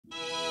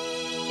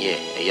Yeah,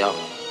 hey yo.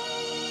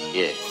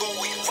 Yeah.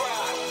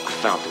 I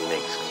found them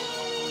niggas.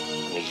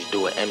 I need you to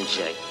do an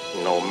MJ,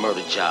 you know, a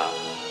murder job.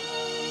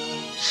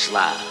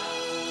 Slide.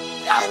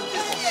 I don't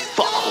give a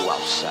fuck who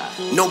outside.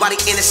 Nobody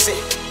innocent.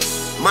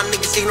 My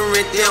niggas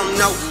ignorant, they don't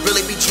know.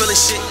 Really be drilling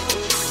shit.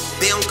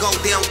 They don't go,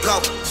 they don't go.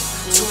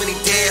 Too many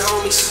dead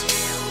homies.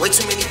 Way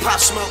too many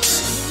pop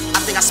smokes. I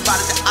think I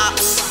spotted the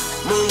ops.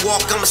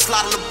 Moonwalk, I'ma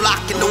slide on the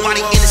block and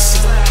nobody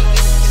innocent.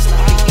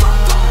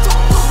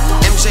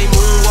 MJ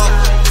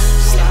moonwalk.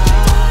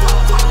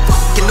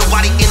 And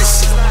nobody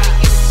innocent.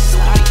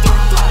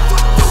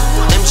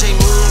 MJ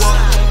moonwalk.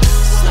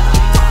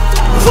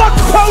 Fuck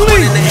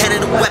police! In the head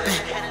of the weapon,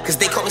 cause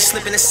they caught me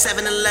slipping at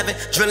 7-Eleven.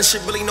 Drilling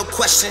shit, really no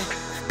question.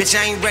 Bitch,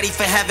 I ain't ready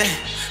for heaven.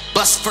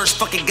 Bust first,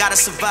 fucking gotta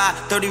survive.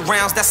 30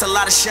 rounds, that's a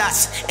lot of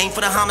shots. Aim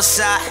for the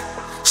homicide.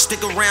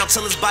 Stick around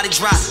till his body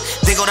drop.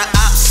 They go the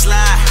ops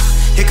slide.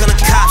 Here come the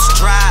cops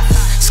drive.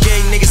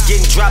 Scared niggas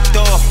getting dropped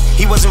off.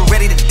 He wasn't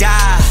ready to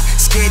die.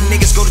 Scared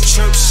niggas go to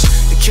church.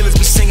 The killers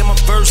be singing my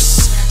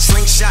verse.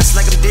 Slingshots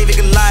like I'm David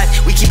Goliath.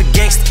 We keep it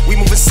gangster, we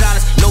moving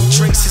silence. No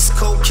tricks, it's a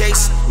cold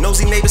case.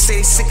 Nosy neighbors say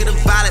they sick of the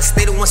violence.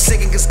 They the ones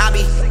singing cause I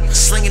be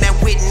slinging that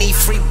Whitney,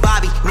 free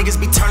Bobby. Niggas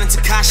be turning to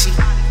Kashi.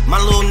 My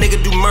little nigga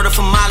do murder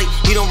for Molly.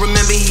 He don't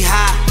remember he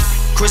high.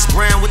 Chris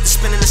Brown with the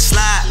spin and the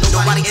slide.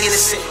 Nobody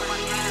innocent.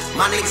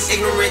 My niggas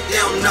ignorant,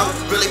 they don't know.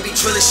 Really be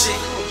drilling shit.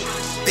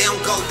 They don't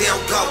go, they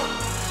don't go.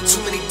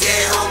 Too many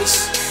dead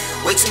homies.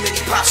 Way too many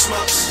pop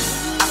smokes.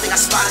 I think I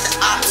spotted the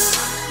ops.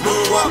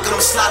 Moonwalk, I'ma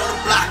slide on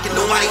the block and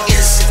nobody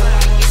innocent.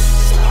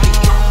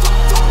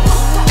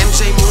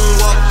 MJ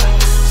moonwalk.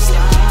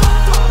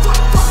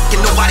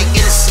 And nobody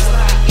innocent.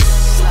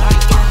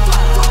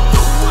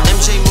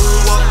 MJ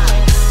moonwalk.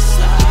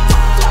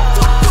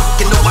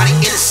 And nobody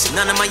innocent.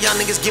 None of my young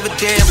niggas give a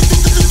damn.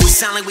 We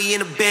sound like we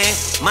in a band.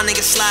 My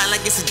niggas slide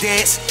like it's a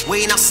dance.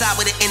 Waiting outside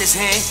with it in his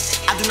hand.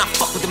 I do not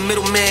fuck with the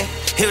middleman.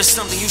 Here is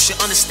something you should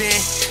understand.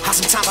 How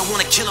sometimes I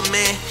wanna kill a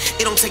man.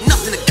 It don't take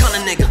nothing to gun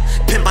a nigga.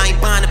 Pimp, I ain't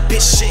buying a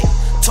bitch shit.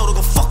 Told her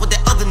go fuck with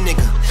that other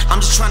nigga.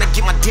 I'm just trying to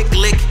get my dick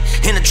licked.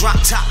 In a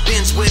drop top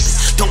Benz whip.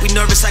 Don't be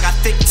nervous, I got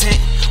thick tent.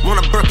 Want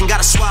a Birkin,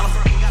 gotta swallow.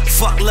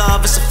 Fuck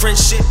love, it's a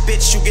friendship,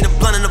 bitch. You get a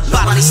blunt in the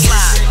bottle, they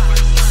slide.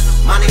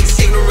 My niggas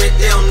ignorant,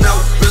 they don't know.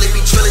 Really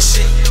be drilling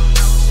shit.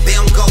 They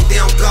don't go, they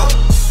don't go.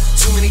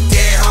 Too many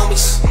dead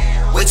homies.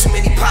 Way too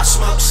many pop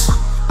smokes.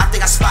 I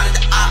think I spotted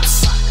the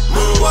ops.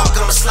 Moonwalk,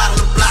 I'ma slide on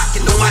the block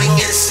and nobody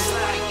innocent.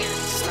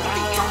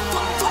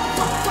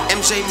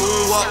 MJ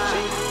moonwalk.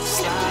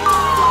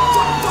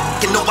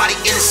 And nobody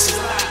innocent.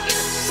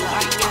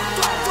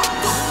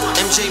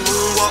 MJ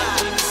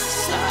moonwalk.